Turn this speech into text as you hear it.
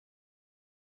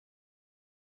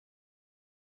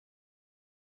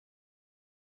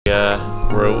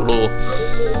were a little...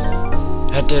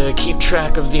 had to keep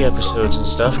track of the episodes and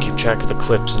stuff, keep track of the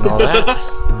clips and all that.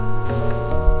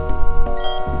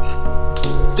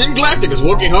 Team Galactic is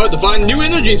working hard to find new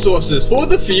energy sources for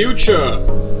the future.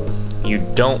 You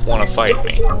don't want to fight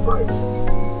me.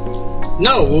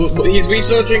 No, he's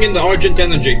researching into Argent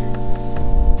energy.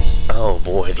 Oh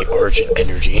boy, the Argent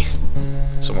energy.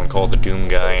 Someone called the Doom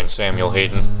guy and Samuel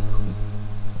Hayden.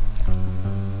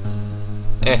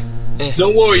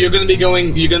 Don't worry, you're gonna be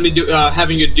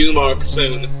having your Doom arc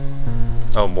soon.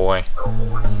 Oh boy.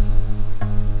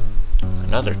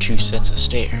 Another 2 sets of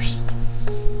stairs.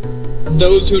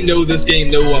 Those who know this game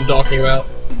know what I'm talking about.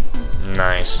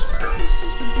 Nice.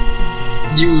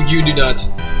 You do not.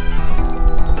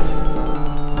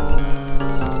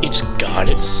 It's God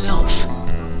itself.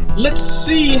 Let's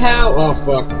see how. Oh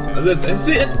fuck. Let's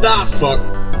see. Ah fuck.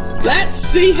 Let's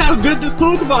see how good this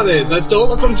Pokemon is. I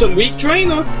stole it from some weak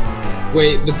trainer.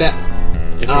 Wait, but that.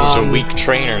 If it was a weak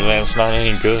trainer, that's not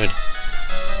any good.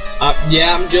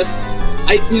 Yeah,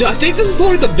 I think this is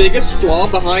probably the biggest flaw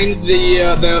behind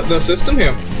the system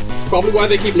here. It's probably why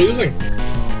they keep losing.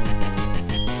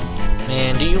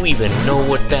 Man, do you even know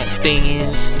what that thing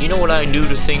is? You know what I do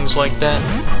to things like that?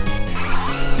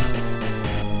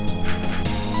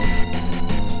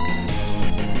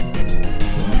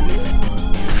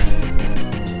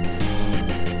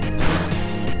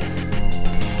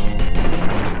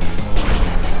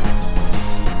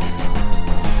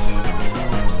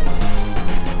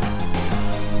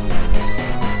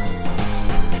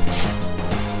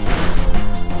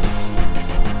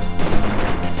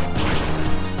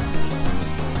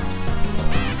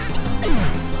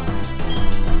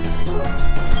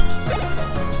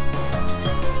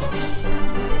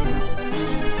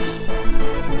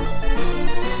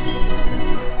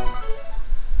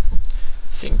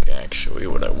 Actually,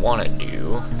 what I want to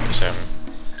do is I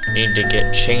need to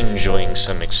get Changeling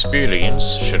some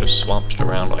experience. Should have swapped it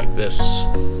around like this.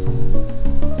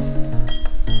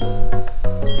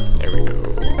 There we go.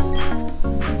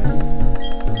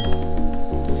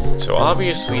 So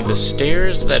obviously the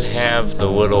stairs that have the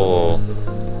little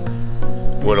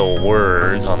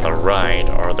words on the right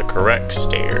are the correct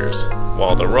stairs,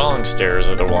 while the wrong stairs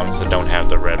are the ones that don't have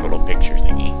the red little picture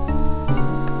thingy.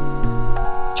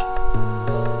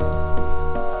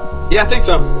 Yeah, I think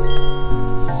so.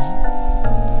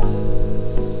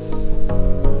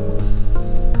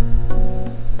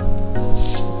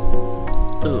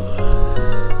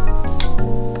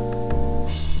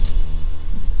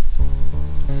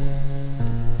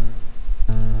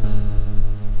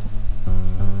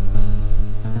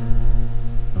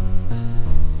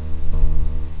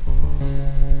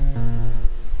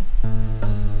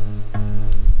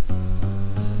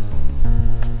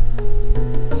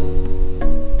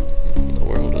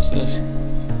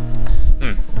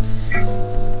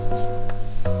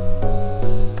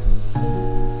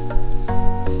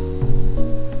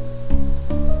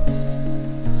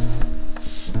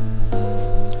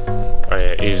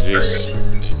 Is this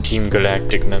Team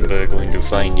Galactic member going to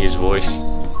find his voice?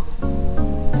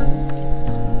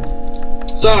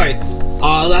 Sorry,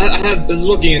 I was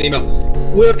looking at an email.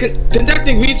 We're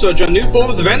conducting research on new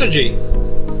forms of energy.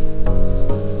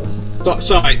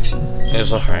 Sorry.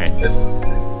 It's alright.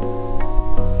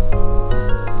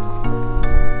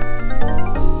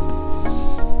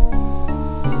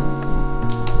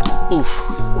 Oof.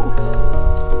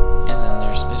 And then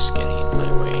there's this getting in my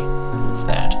way. Move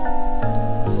that.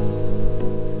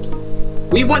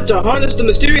 We want to harness the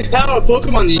mysterious power of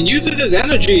Pokemon and use it as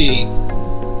energy!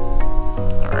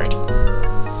 Alright.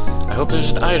 I hope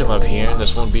there's an item up here.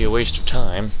 This won't be a waste of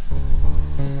time.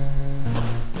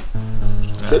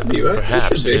 Should be, right?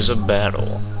 Perhaps it is a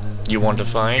battle. You want to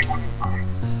fight?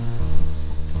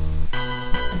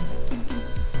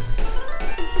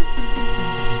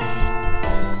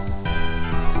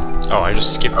 Oh, I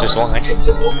just skipped this line.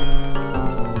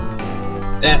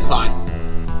 That's fine.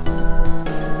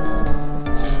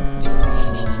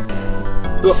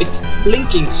 Bro, it's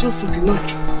blinking so fucking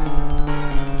much.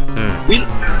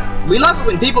 We love it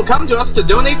when people come to us to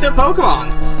donate their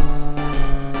Pokemon.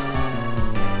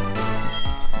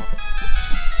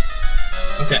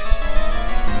 Okay.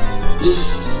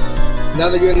 Now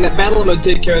that you're in that battle mode,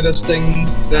 take care of this thing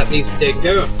that needs to be taken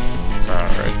care of.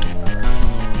 Alright.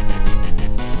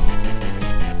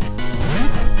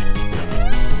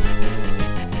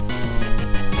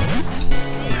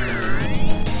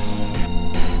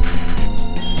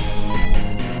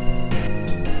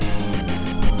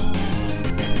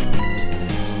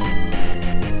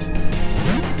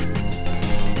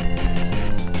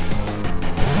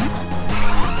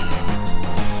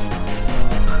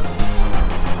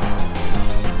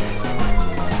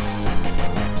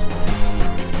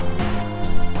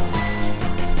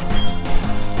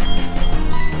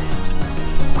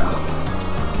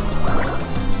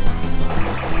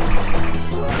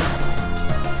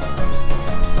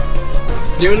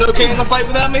 You okay in the fight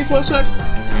without me for a sec?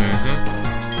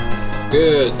 Mm-hmm.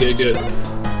 Good, good, good.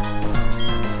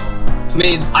 I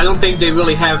mean, I don't think they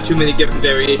really have too many different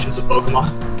variations of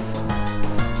Pokemon.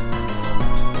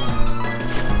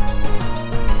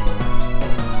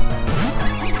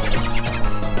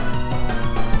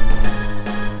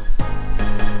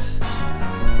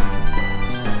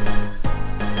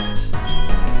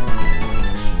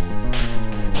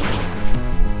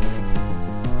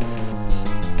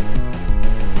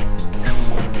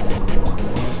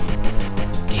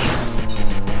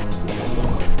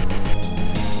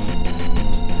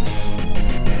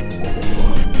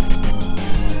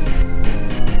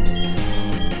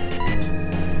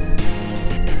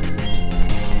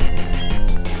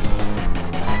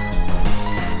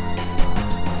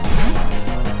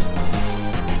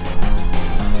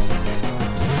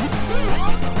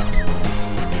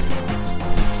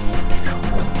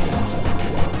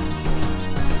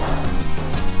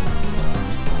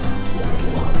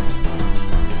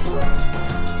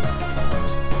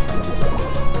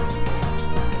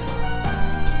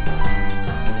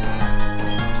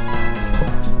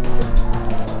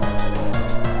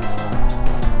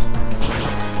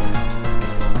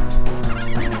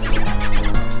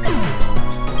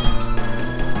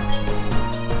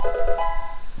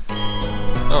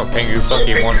 Pengu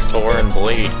Funky wants to learn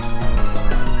Blade.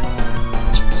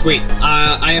 Sweet.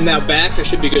 I am now back. I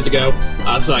should be good to go.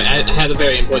 Sorry, I had a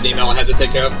very important email I had to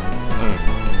take care of.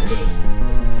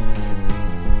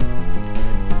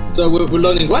 So we're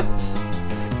learning what?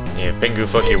 Yeah, Pengu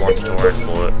Funky wants to learn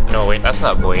Blade. No, wait, that's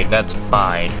not Blade, that's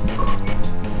Bide.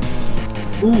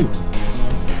 Ooh.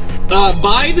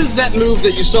 Bide is that move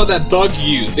that you saw that bug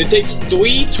use. It takes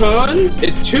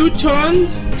 2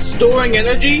 turns storing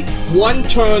energy, 1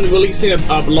 turn releasing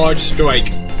a large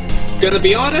strike. Gonna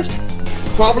be honest,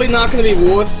 probably not gonna be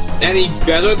worth any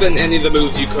better than any of the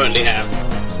moves you currently have.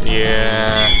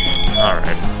 Yeah,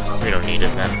 alright. We don't need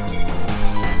it then.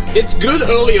 It's good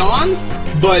early on,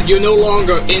 but you're no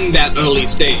longer in that early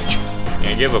stage.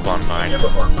 Yeah, give up on Bide.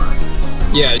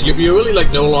 Yeah, you're really like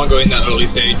no longer in that early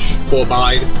stage for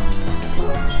Bide.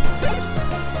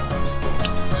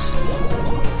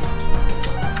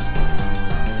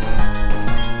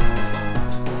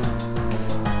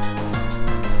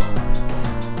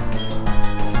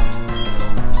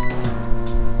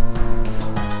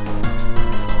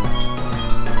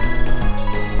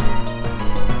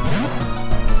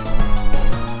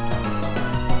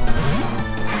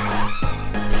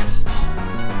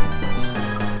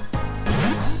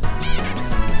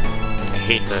 I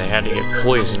hate that I had to get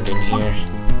poisoned in here.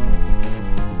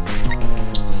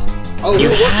 Oh, you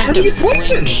how did you get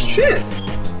poisoned? Shit!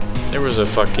 There was a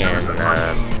fucking,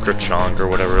 Grachonk or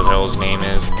whatever the hell his name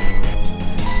is.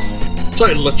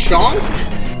 Sorry, Lechonk?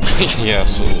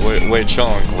 Yes,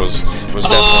 Lechonk was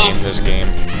definitely in this game.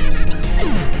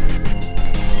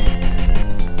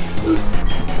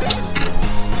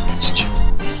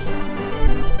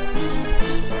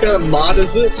 What kind of mod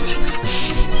is this?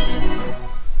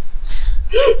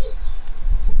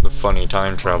 The funny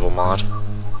time travel mod.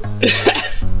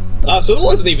 So it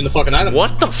wasn't even the fucking item.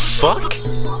 What the fuck?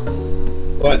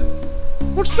 What?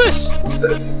 What's this?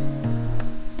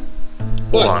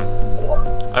 What?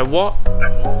 Hold on.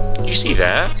 You see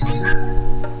that?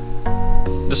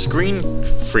 The screen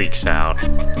freaks out.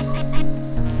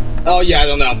 Oh yeah, I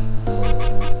don't know.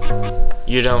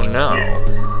 You don't know?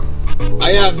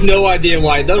 I have no idea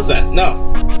why it does that.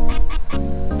 No.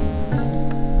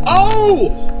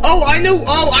 Oh! Oh, I know.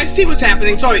 Oh, I see what's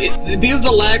happening. Sorry, because of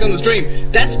the lag on the stream.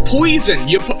 That's poison.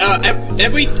 You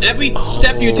every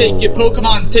step you take, your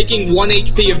Pokemon's taking 1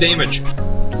 HP of damage.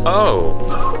 Oh.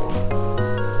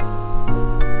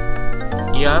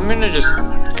 Yeah, I'm gonna just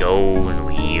go and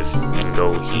leave and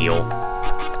go heal.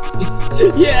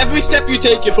 Yeah, every step you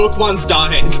take, your Pokemon's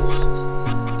dying.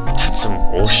 That's some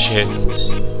bullshit.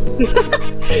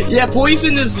 Yeah,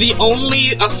 poison is the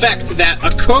only effect that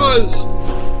occurs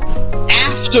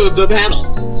after the battle.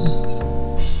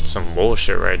 Some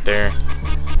bullshit right there.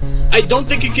 I don't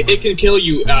think it can kill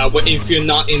you if you're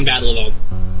not in battle though.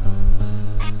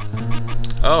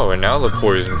 Oh, and now the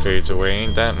poison fades away.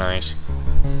 Ain't that nice?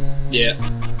 Yeah.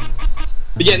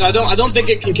 But yeah, no, I don't think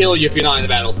it can kill you if you're not in the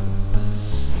battle.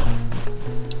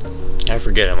 I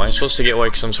forget. Am I supposed to get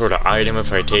like some sort of item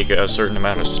if I take a certain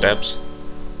amount of steps?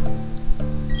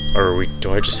 Or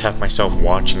do I just have myself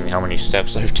watching how many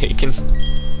steps I've taken?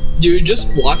 You're just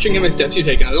watching how many steps you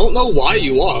take. I don't know why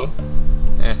you are.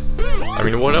 I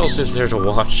mean, what else is there to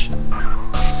watch?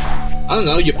 I don't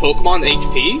know, your Pokemon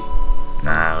HP?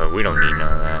 Nah, we don't need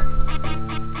none of that.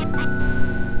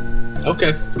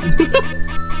 Okay.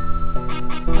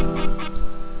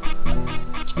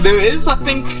 There is, I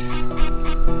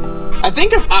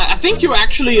think you're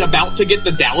actually about to get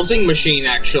the dowsing machine,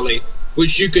 actually,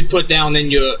 which you could put down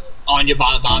in on your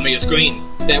bottom of your screen.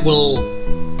 That will,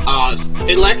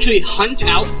 it'll actually hunt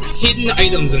out hidden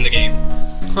items in the game.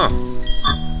 Huh.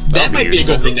 That might be a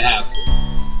good thing to have.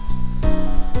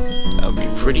 That would be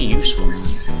pretty useful.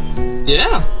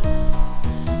 Yeah.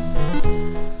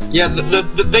 Yeah,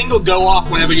 the thing will go off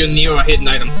whenever you're near a hidden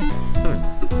item.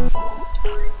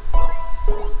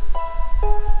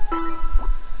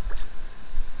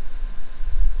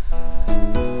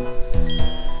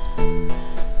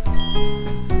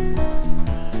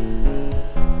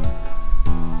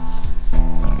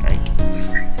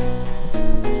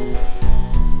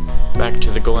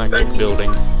 Galactic building.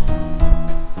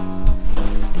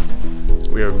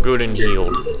 We are good and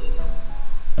healed.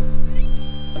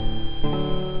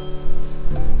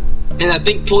 And I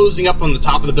think closing up on the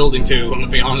top of the building too, I'm gonna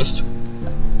be honest.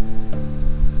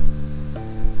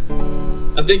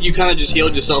 I think you kind of just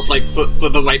healed yourself like for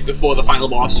the right before the final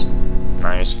boss.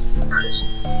 Nice.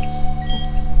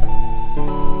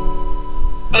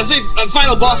 I say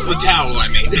final boss of the tower, I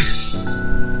mean.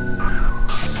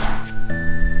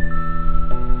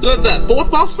 So the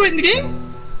fourth boss fight in the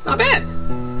game? Not bad.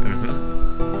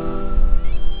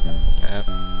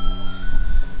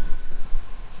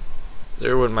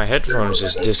 There went my headphones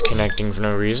just disconnecting for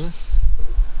no reason.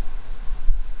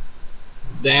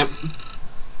 Damn.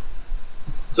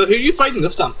 So who are you fighting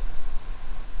this time?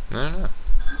 I don't know.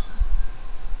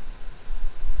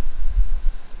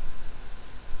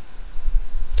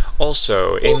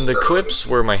 Also, in the clips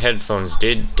where my headphones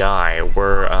did die,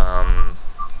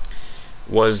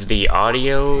 was the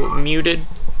audio muted?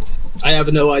 I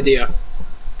have no idea.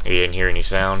 You didn't hear any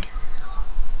sound?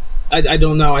 I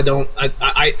don't know. I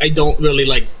don't really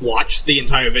like watch the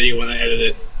entire video when I edit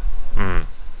it. Hmm.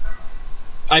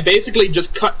 I basically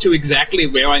just cut to exactly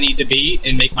where I need to be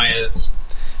and make my edits.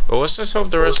 Well, let's just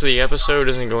hope the rest of the episode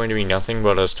isn't going to be nothing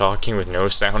but us talking with no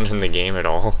sound in the game at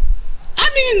all. I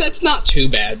mean, that's not too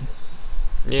bad.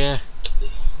 Yeah.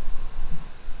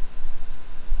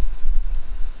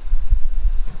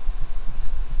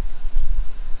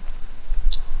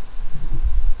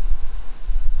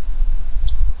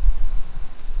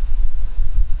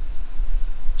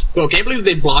 Bro, can't believe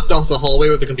they blocked off the hallway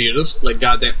with the computers. Like,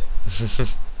 goddamn.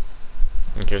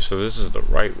 Okay, so this is the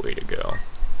right way to go.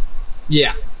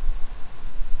 Yeah.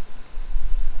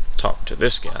 Talk to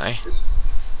this guy.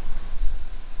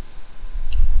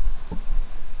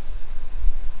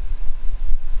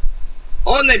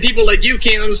 Ordinary people like you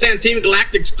can't understand Team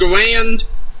Galactic's grand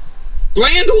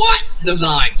what?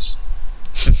 Designs.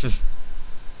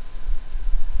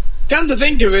 Come to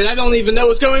think of it, I don't even know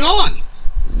what's going on.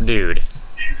 Dude.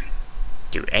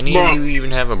 Do any of you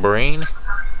even have a brain?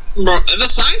 Bro, the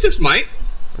scientist might.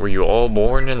 Were you all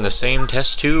born in the same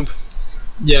test tube?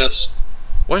 Yes.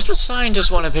 Why does the scientist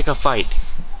want to pick a fight?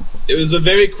 It was a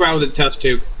very crowded test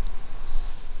tube.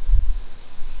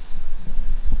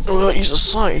 Well, he's a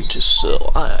scientist,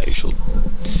 so I shall...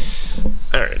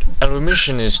 Alright, our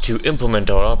mission is to implement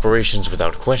our operations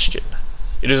without question.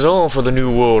 It is all for the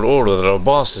New World Order that our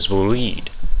bosses will lead.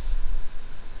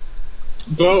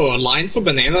 Bro, a line for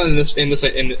Banana in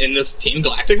this Team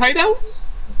Galactic hideout?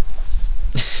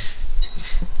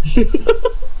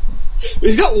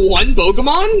 He's got one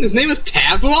Pokemon? His name is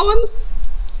Tavron?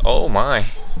 Oh my.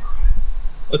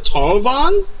 A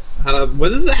Tarvon?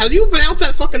 What is it? How do you pronounce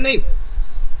that fucking name?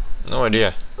 No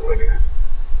idea.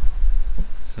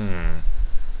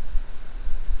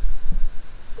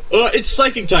 It's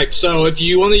Psychic type, so if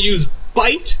you want to use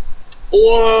Bite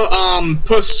or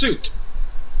Pursuit,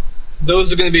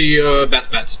 those are going to be your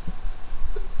best bets.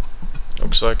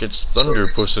 Looks like it's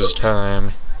Thunderpuss's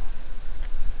time.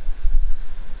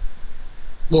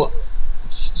 Well,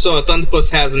 so if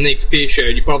Thunderpuss has an XP share,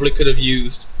 you probably could have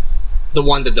used the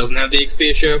one that doesn't have the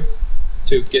XP share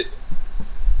to get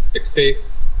XP.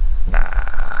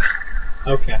 Nah.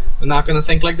 Okay. We're not going to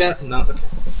think like that? No? Okay.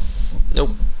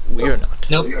 Nope. We are not.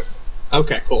 Nope.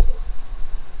 Okay, cool.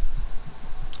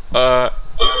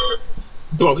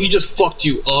 Bro, he just fucked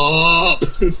you up.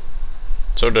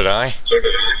 So did I.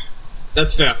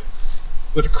 That's fair.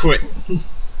 With a crit.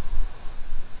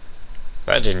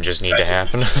 That didn't just need to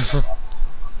happen.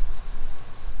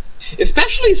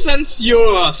 Especially since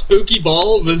your spooky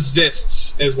ball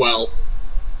resists as well.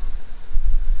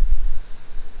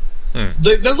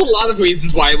 There's a lot of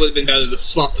reasons why it would have been better to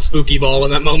swap the spooky ball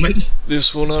in that moment.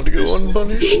 This will not go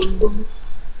unpunished.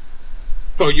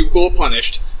 Bro, you were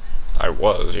punished. I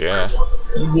was, yeah.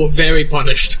 You were very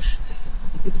punished.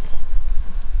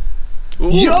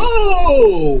 Ooh.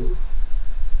 Yo!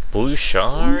 Blue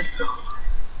shard?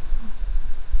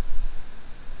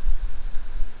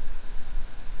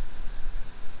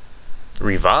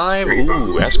 Revive?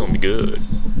 Ooh, that's gonna be good.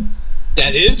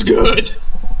 That is good.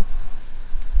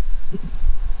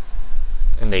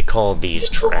 And they call these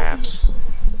traps.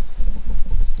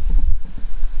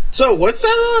 So, what's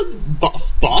that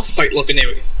boss fight looking at?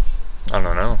 I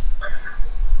don't know.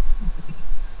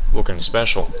 Looking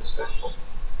special.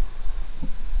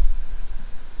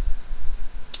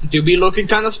 Do be looking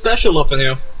kind of special up in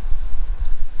here.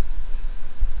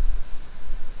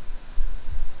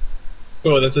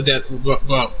 Oh, that's a dead.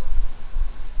 Well.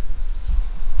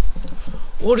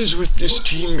 What is with this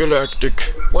Team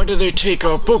Galactic? Why do they take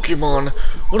our Pokemon?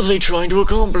 What are they trying to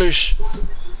accomplish?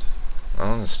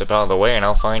 Well, step out of the way and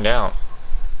I'll find out.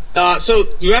 So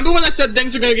remember when I said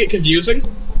things are gonna get confusing?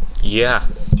 Yeah.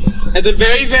 At the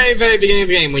very, very, very beginning of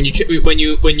the game, when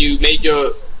you made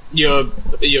your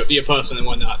person and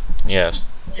whatnot. Yes.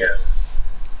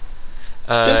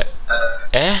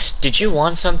 Did you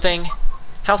want something?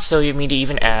 How silly of me to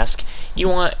even ask. You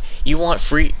want to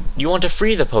free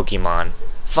the Pokemon.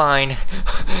 Fine.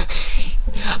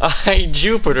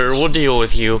 Jupiter will deal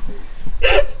with you.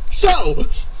 So,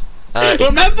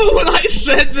 remember when I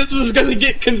said this was gonna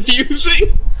get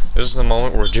confusing? This is the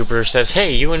moment where Jupiter says,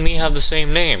 "Hey, you and me have the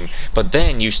same name," but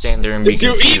then you stand there and be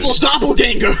confused. It's your evil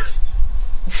doppelganger.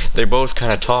 They both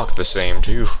kind of talk the same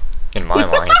too, in my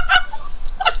mind.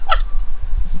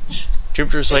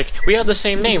 Jupiter's like, "We have the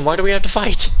same name. Why do we have to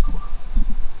fight?"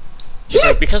 She's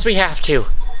like, "Because we have to."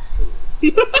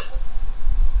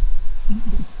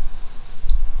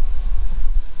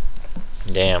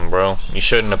 Damn, bro. You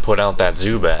shouldn't have put out that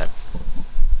Zubat.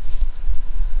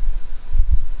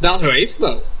 Not her ace,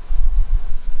 though.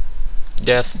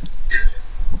 Death.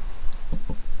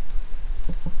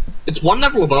 It's one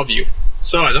level above you,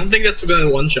 so I don't think that's gonna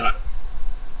one-shot.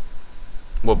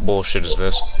 What bullshit is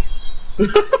this?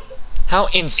 How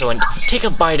insolent. Take a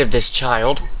bite of this,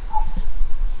 child.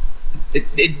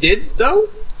 It did, though?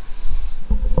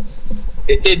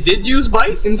 It did use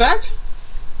bite, in fact?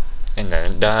 And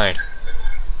then it died.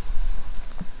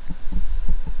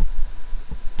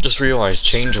 Just realized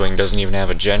Changeling doesn't even have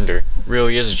a gender.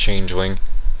 Really is a Changeling.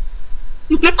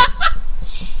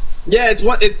 Yeah,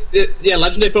 yeah,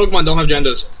 legendary Pokemon don't have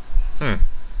genders.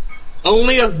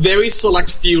 Only a very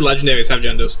select few legendaries have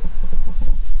genders.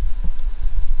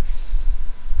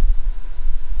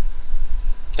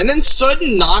 And then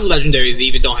certain non-legendaries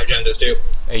even don't have genders, too.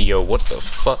 Hey, yo, what the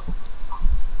fuck?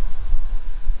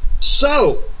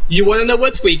 So, you wanna know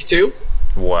what's weak to?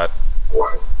 What?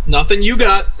 Nothing you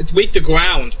got. It's weak to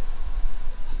ground.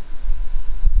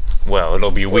 Well,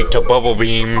 it'll be weak to Bubble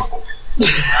Beam.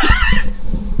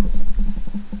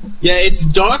 Yeah, it's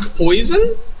dark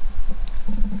poison?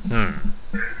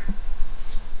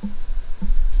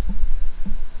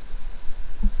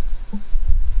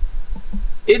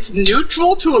 It's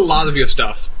neutral to a lot of your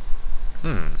stuff.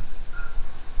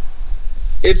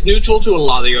 It's neutral to a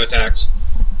lot of your attacks.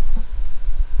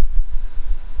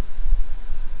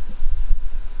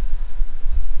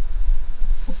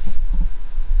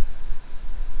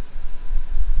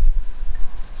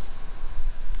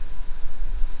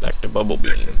 Back to Bubble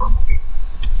Beam.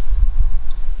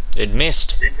 It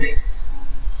missed.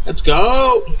 Let's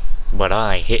go! But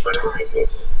I hit.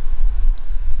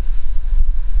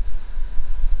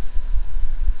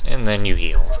 And then you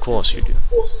heal. Of course you do.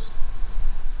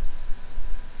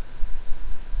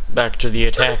 Back to the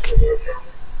attack.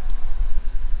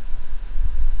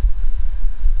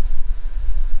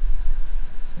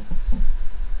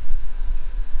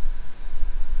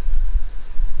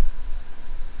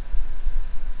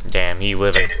 Damn, he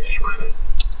living.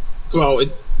 Bro,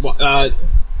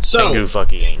 so... Tengu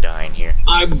fucky ain't dying here.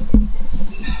 I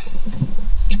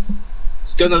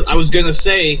was gonna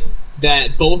say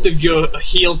that both of your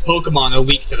healed Pokemon are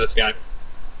weak to this guy.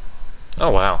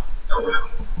 Oh, wow.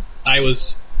 I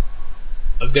was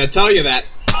gonna tell you that.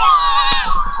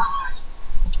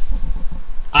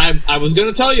 I was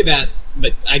gonna tell you that,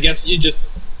 but I guess you just...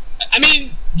 I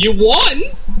mean, you won!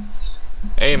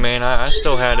 Hey, man, I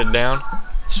still had it down.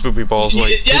 Spoopy Ball's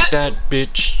like, Yeah. "Hit that,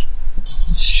 bitch."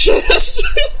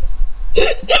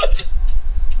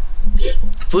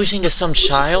 Boozing to some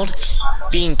child?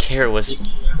 Being careless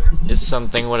is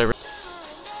something, whatever.